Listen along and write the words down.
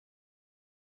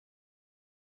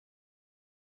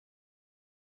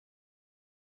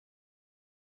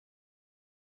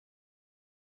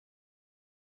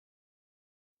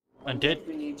Undead.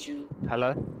 We need you.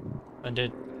 Hello?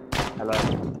 Undead. Hello?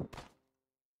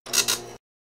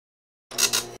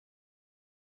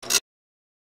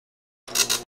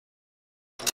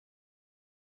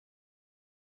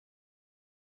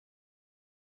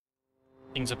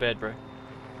 Things are bad, bro.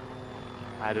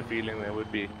 I had a feeling there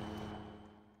would be.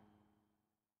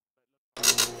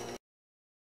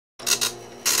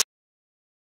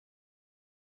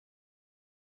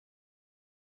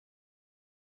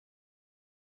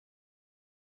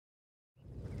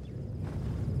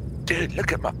 Dude,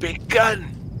 look at my big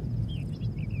gun!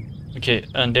 Okay,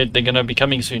 Undead, they're gonna be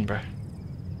coming soon, bro.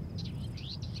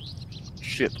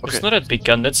 Shit, okay. It's not a big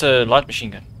gun, that's a light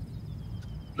machine gun.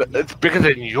 It's bigger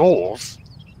than yours!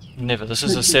 Never, this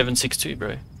is a 7.62,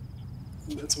 bro.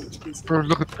 That's what it's Bro,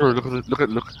 look at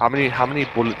look. How many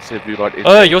bullets have you got in?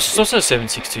 Oh, yours is also a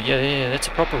 7.62. Yeah, that's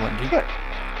a proper one, dude. No.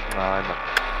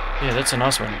 Yeah, that's a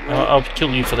nice one. I'll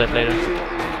kill you for that later.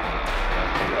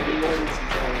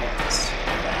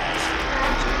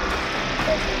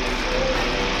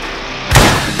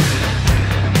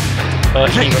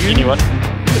 Anyone?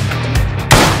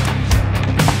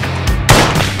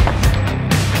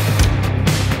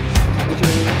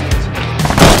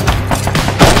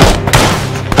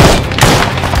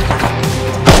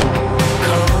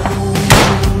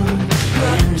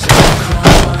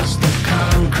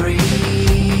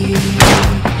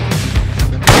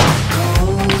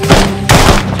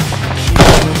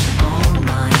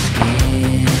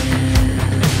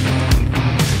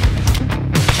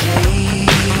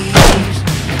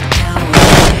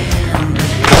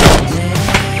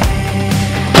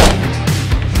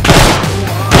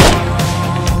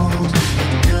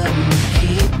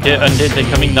 Yeah, Undead, they're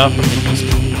coming now from the east.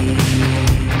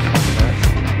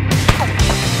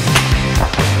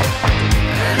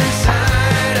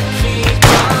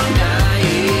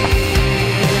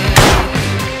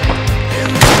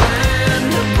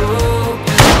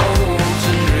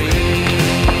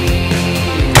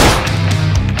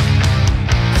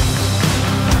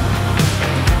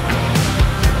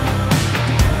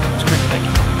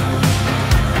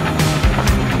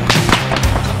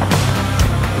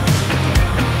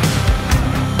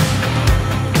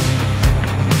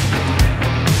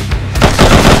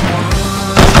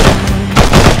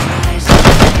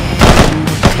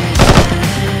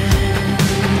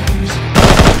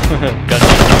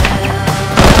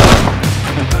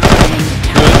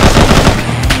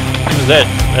 That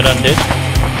Undead?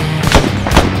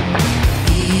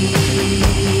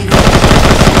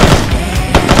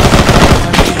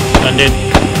 Undead.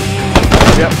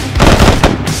 Yep.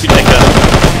 You take that.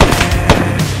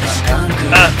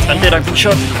 Undead, I've been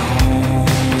shot.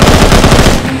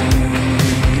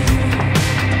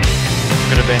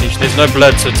 Got a bandage. There's no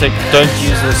blood, so don't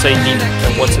use the saline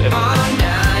whatsoever.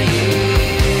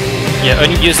 Yeah,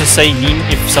 only use the saline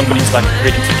if somebody's like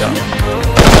ready to die.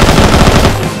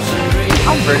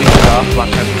 I'm ready to go.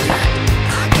 Like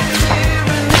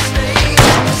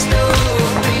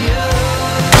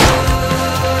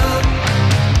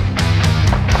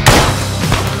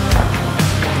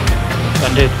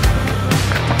Undead.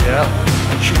 yeah.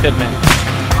 Shoot that man.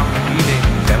 I'm eating,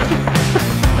 damn it.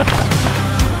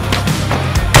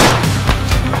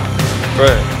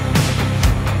 Bro.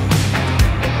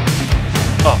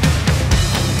 Oh.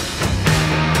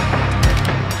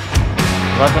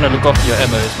 You might want to look after your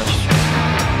ammo as much as you can.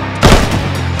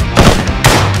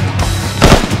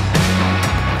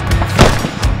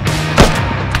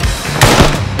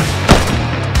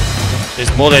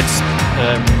 There's more that's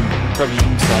probably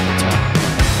inside the town.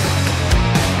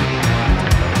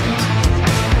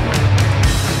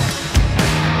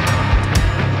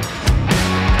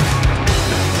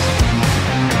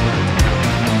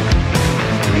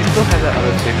 We still have that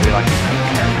other thing where like you can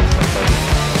carry stuff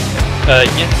over.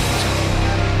 Yeah.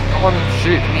 Come on,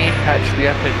 shoot me, patch me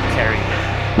up and carry me.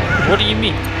 What do you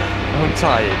mean? I'm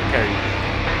tired, carry me.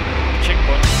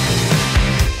 Checkpoint.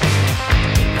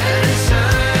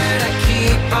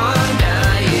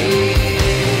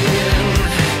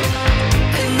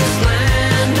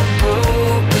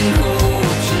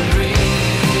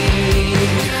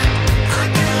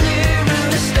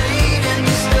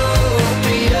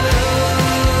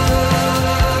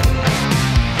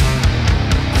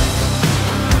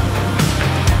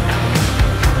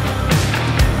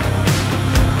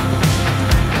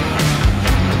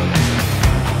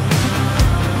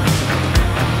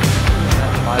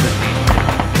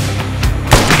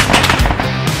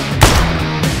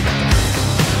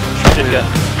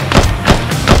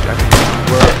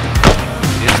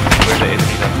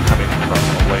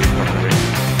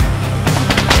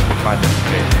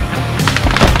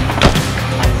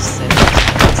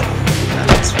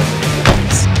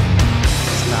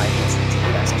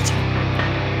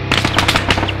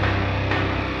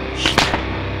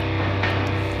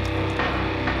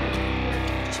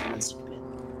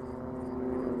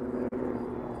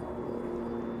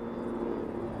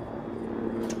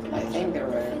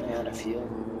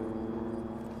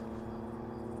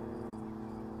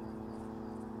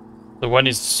 The one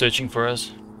is searching for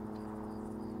us.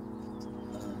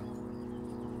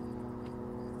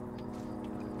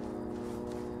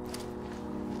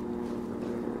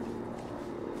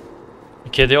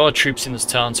 Okay, there are troops in this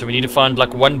town, so we need to find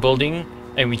like one building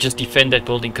and we just defend that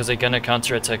building because they're gonna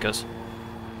counter-attack us.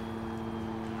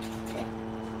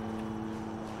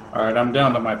 Alright, I'm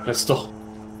down to my pistol.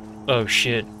 Oh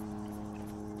shit.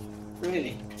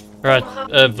 Really? Right,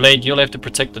 Vlheid, you'll have to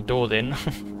protect the door then.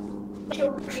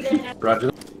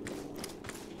 Roger.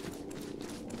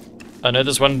 I know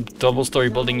this one double-story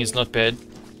building is not bad.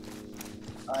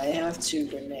 I have 2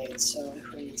 grenades, so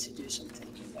if we need to do something,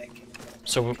 I can...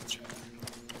 So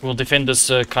we'll defend this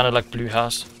kind of like blue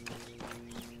house.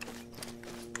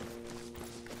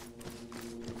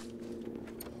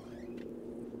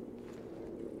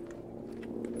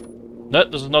 No,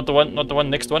 this is not the one,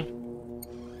 next one.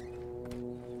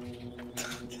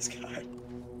 This guy.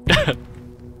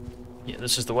 Yeah,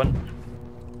 this is the one.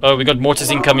 Oh, we got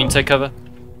mortars incoming, take cover.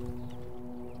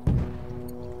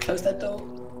 Close that door.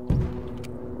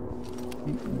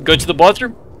 Go to the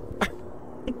bathroom.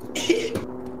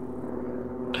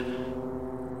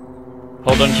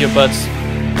 Hold on to your butts.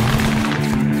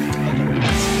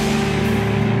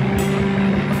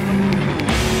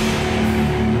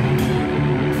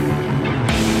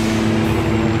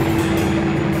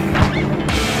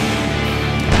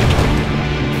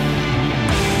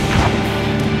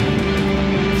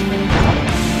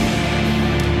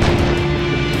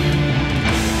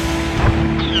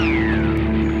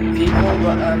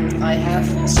 I have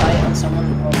sight on someone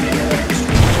on the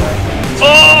street.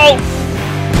 Oh!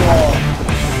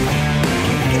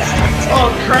 Oh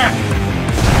crap!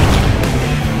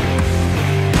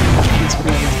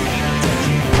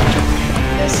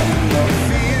 There's someone going.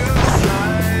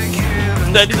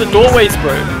 That is the doorways,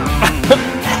 bro.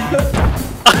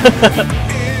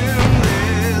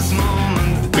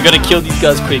 We gotta kill these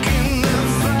guys quick.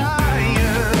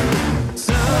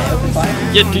 Open fire.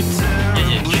 Yeah, dude. Yeah.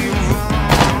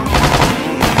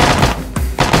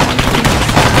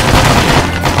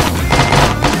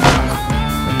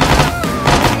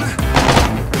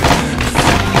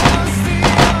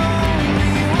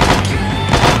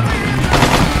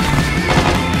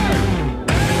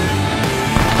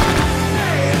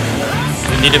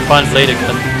 We need to find Vlheid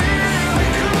again.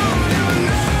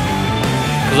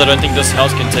 Because I don't think this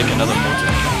house can take another mortar.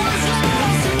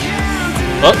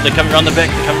 Oh, they're coming around the back,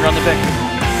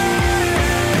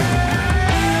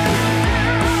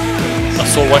 I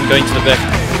saw one going to the back.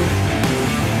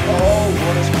 Oh,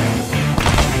 what is going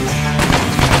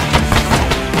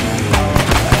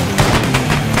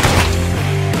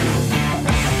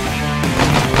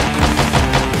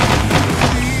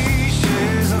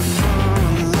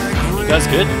You guys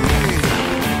good?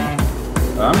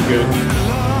 I'm good.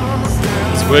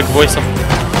 Let's work voice up.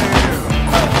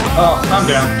 Oh, I'm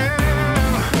down.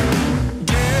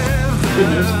 Good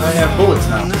news, I have bullets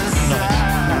now.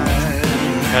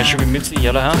 Should we move to the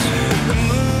yellow house?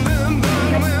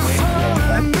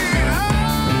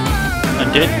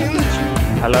 I'm dead.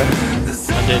 Hello?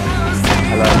 I'm dead.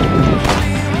 Hello?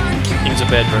 Things are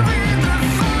bad, bro. I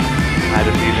had a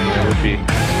feeling there would be.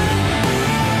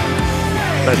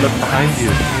 But look behind you.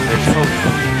 There's hope.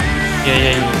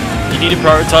 Yeah. You need to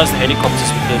prioritize the helicopters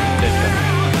with the dead guy.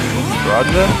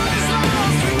 Roger?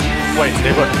 Wait,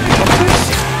 they've got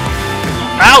helicopters?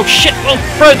 Ow, shit! Oh,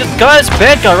 bro, this guy's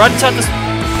bad guy right inside this.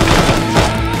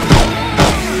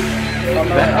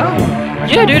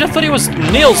 Yeah, dude, I thought he was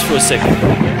Niels for a second.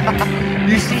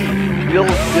 You see, Niels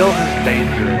is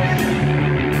dangerous.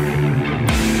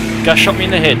 Guy shot me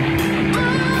in the head.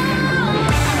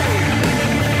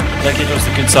 Like it was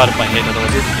the good side of my head,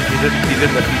 otherwise. He did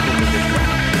the equal position.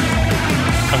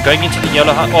 I'm going into the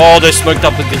yellow house. Oh, they're smoked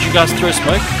up. Did you guys throw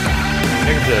smoke?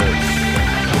 Negative.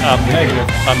 Negative.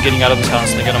 I'm getting out of this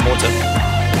house. They're gonna mortar.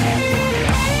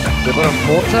 They've got a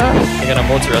mortar? They're gonna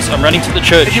mortar us. I'm running to the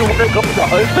church. Did you want to go to the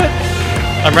open?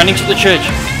 I'm running to the church.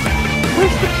 Where's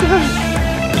the church?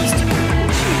 East.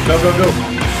 Go.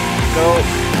 Go.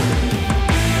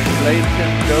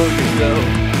 Leighton, go, you go.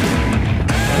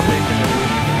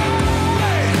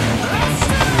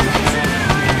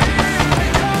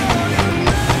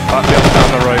 Up down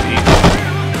the road, east.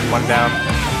 One down.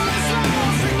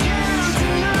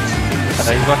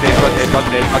 He's not dead.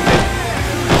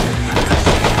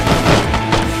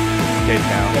 Okay,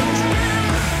 down.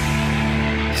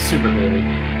 Super baby.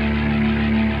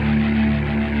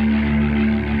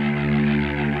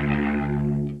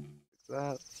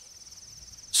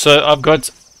 So I've got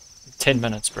 10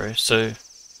 minutes, bro. So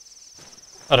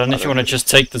I don't know if you want to just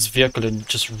take this vehicle and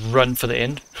just run for the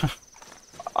end.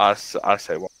 I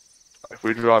say one.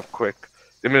 We drive quick.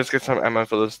 Let me just get some ammo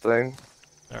for this thing.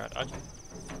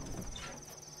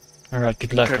 Alright,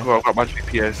 good luck. Okay, man. cool. I've got my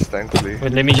GPS, thankfully.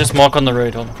 Wait, let me just mark on the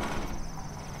road. Hold on.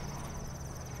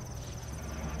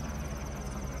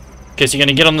 Okay, so you're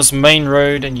gonna get on this main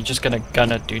road and you're just gonna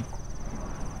gun it, dude.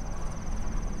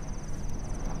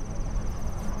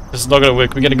 This is not gonna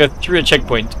work. We're gonna go through a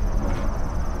checkpoint.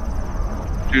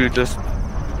 Dude, just...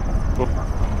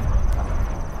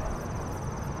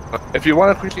 If you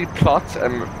want to quickly plot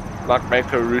and like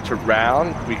make a route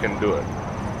around, we can do it.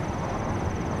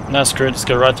 No, screw it. Let's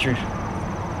go right through.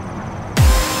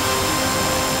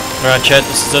 Alright, chat.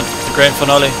 This is it. The grand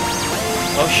finale.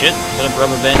 Oh shit. Bit of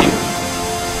rubber banding.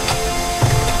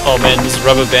 Oh man, this is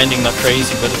rubber banding like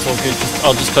crazy, but it's all good.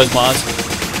 I'll just close my eyes.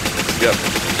 Yep.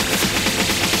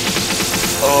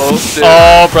 Oh shit.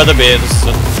 Oh, brother bear. This is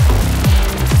it.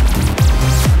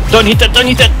 Don't hit that. Don't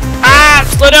hit that. Ah!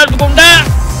 Slow down. We're going down.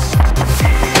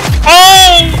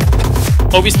 Oh!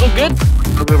 Are we still good?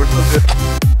 Okay, we're still good.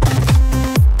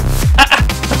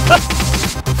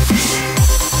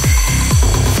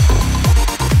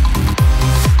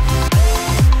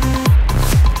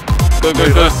 Go, go,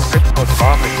 go.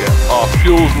 Oh,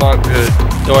 fuel's not good.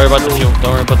 Don't worry about the fuel.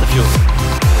 Don't worry about the fuel.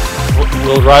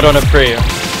 We'll ride on a prayer.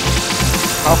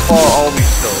 How far are we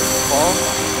still? Far?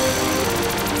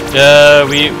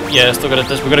 Yeah, still got it.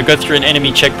 We're gonna go through an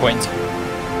enemy checkpoint.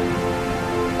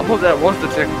 I thought that was the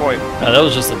checkpoint. No, that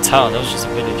was just a town. That was just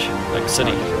a village, like a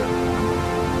city.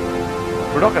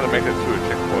 We're not gonna make it through a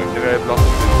checkpoint. They're gonna block us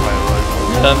through the entire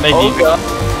road. Maybe. Oh, God.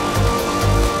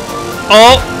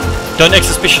 Oh! Don't act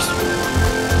suspicious.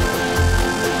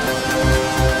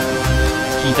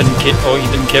 He didn't care. Oh, he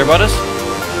didn't care about us?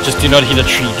 Just do not hit a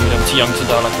tree, dude. I'm too young to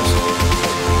die like this.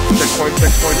 Checkpoint,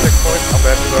 checkpoint, checkpoint. I'm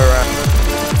gonna have to go around.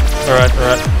 Alright,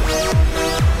 alright.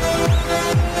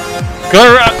 Go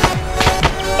around!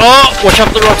 Oh! Watch out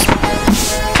for the rocks!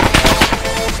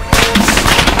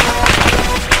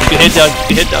 Keep your head down,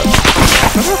 keep your head down.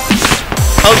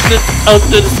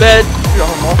 Outfit is bad. Dude, I'm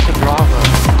a master driver.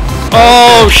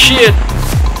 Oh shit!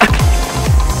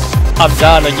 I'm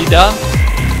down, are you down?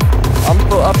 I'm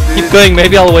still up, dude. Keep going,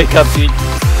 maybe I'll wake up, dude.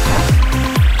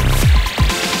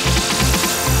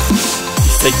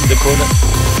 He's taking the corner.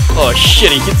 Oh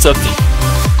shit, he hit something.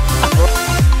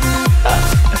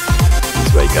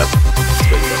 Let's wake up.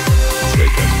 Let's wake up. Let's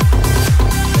wake up.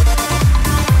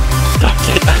 Don't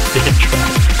get out there,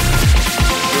 drive.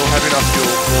 We'll have enough fuel.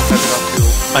 We'll have enough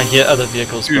fuel. I hear other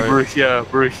vehicles, Dude, bro. we're here.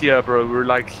 We're here, bro. We're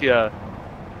like here.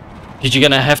 Dude, you're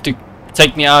gonna have to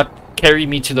take me out, carry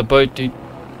me to the boat, dude.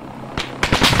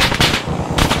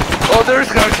 Oh, there's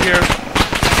guys here.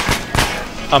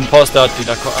 I'm passed out, dude.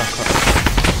 I can't.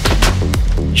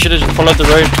 You should have just followed the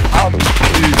road.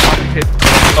 Dude, I'm hit.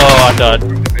 Oh, I died.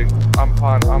 I'm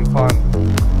fine. I'm fine.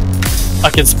 I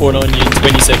can spawn on you in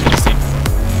 20 seconds, dude.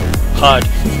 Hard.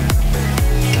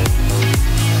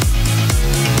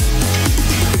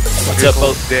 What's up,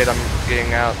 Bolt? Dead. I'm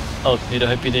getting out. Oh, dude, I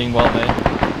hope you're doing well, mate.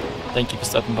 Thank you for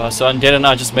stopping by. So, Undead and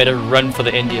I just made a run for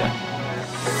the end here.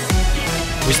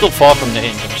 We're still far from the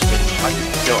end, I'm just kidding.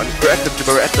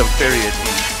 We're at the ferry at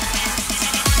least.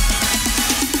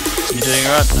 You doing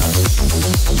alright? No.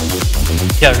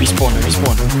 Yeah, respawn,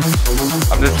 respawn.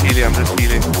 I'm just healing.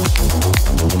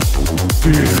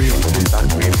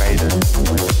 We made it.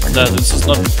 No, this is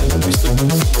not.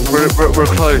 We're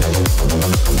close.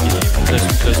 Yeah,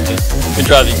 we're close, dude. We're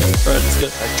driving. Alright, let's go.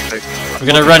 Okay. We're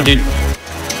gonna run, dude.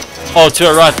 Oh, to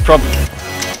our right, probably.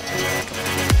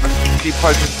 Keep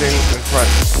focusing in front.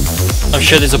 I'm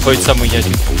sure there's a boat somewhere here,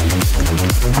 dude.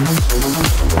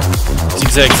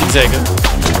 Zigzag, zigzag.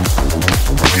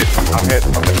 I'm hit.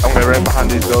 I'm gonna run behind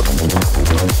these buildings.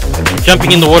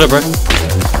 Jumping in the water, bro.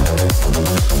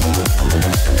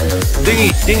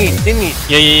 Dinghy.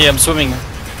 Yeah, I'm swimming.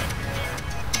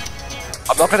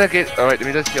 I'm not gonna get. Alright, let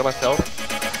me just heal myself.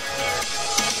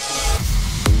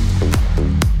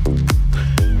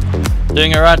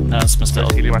 Doing alright? No, it's Mr. I'm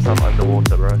L. healing myself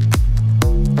underwater, bro.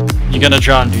 You're gonna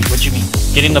drown, dude. What do you mean?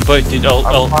 Get in the boat, dude. I'm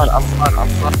fine.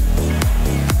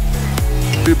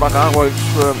 Dude, my guy won't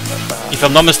swim. If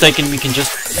I'm not mistaken, we can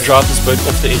just drive this boat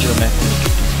off the edge of the map.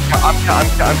 I'm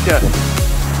here.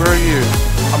 Where are you?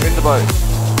 I'm in the boat.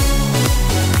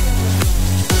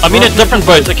 I'm in a different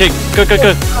boat. Okay, go.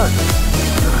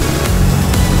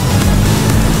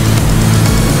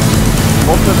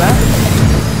 Off the map?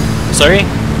 Sorry?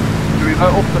 Do we go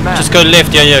off the map? Just go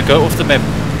left. Yeah, go off the map.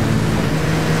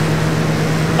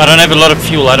 I don't have a lot of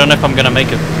fuel. I don't know if I'm gonna make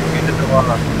it.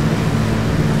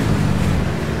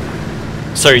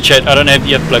 Sorry, chat. I don't have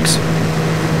earplugs.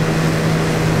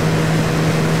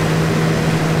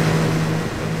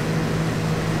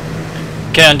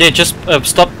 Okay, Undead, just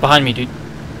stop behind me, dude.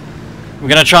 We're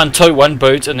gonna try and tow one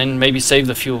boat and then maybe save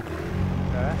the fuel.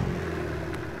 Okay.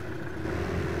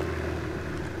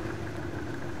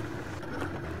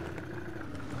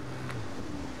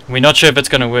 We're not sure if it's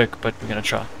gonna work, but we're gonna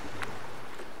try.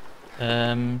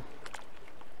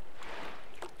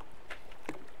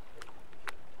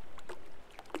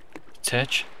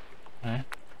 Attach? No.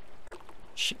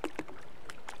 Shit.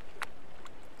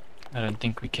 I don't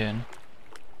think we can.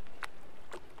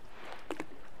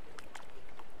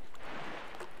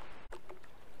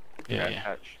 Yeah, yeah.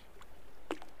 Attach.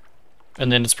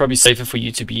 And then it's probably safer for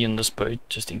you to be in this boat,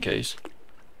 just in case.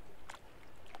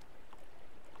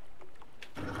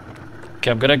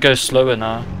 Okay, I'm gonna go slower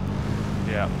now.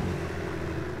 Yeah.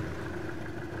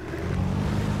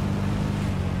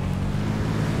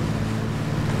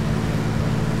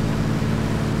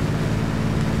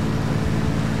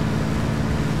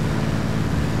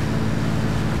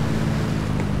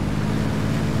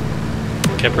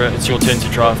 Okay, bro, it's your turn to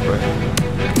drive, bro.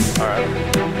 Alright.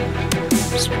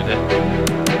 Screw that.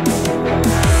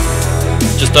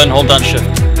 Just don't hold down shift.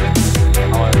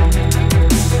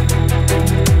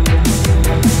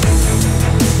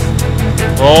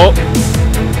 Oh!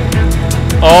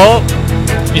 Oh!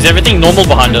 Is everything normal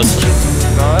behind us?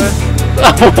 No.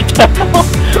 What the hell?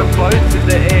 The boat's in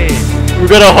the air. We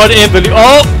got a hot air balloon.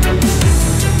 Oh!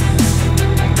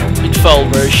 It fell,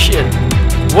 bro. Shit.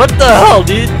 What the hell,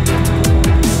 dude?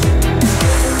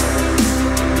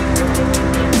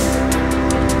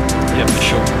 Yeah, for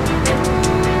sure.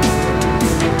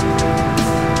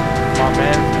 My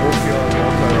man's walking on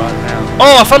water right now.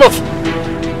 Oh, I fell off!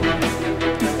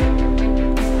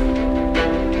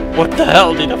 What the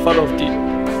hell, dude? I fell off, dude. You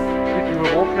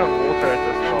were walking on water at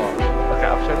the start. Okay,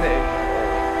 I've shown it.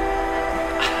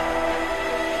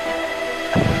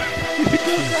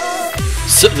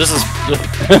 So, this is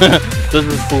this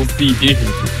is full speed, dude.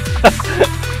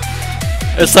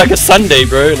 It's like a Sunday,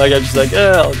 bro. Like I'm just like,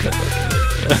 oh, okay.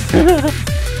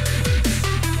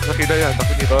 Look, you know, yeah, like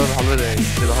when you go on holiday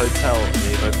to the hotel and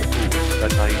you go to the pool.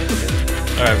 That's how you come in.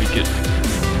 Alright, we good.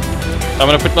 I'm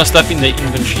gonna put my stuff in the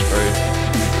inventory, bro.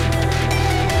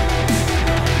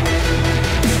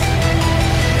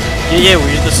 Yeah,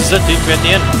 this is it, dude. We're at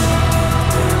the end.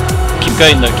 Keep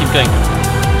going, though. Keep going.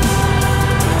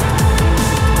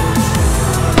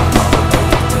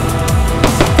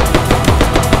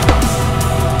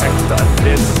 Thanks to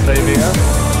Undead for saving us.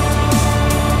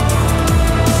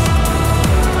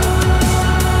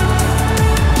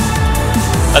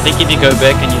 I think if you go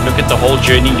back and you look at the whole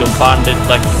journey, you'll find it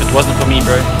like it wasn't for me,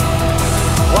 bro.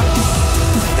 What?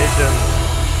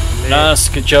 Legend. Nice,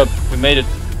 good job. We made it.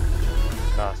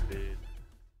 Nice, dude.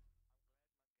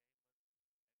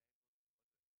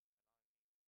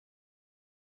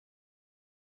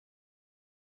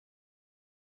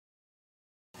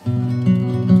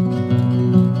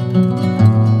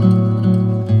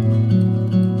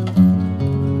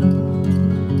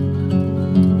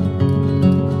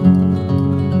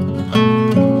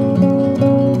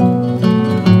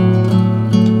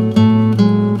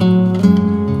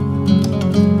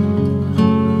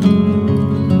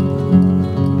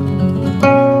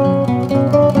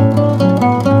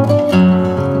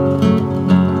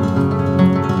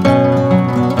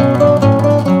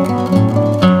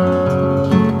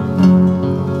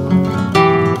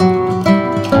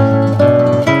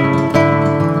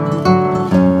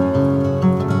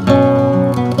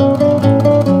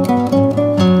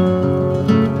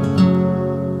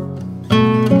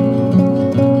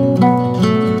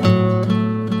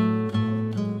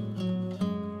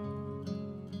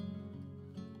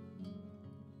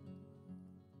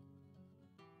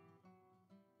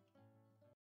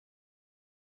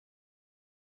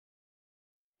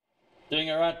 Doing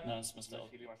alright? No, it's my style.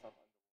 Keeping myself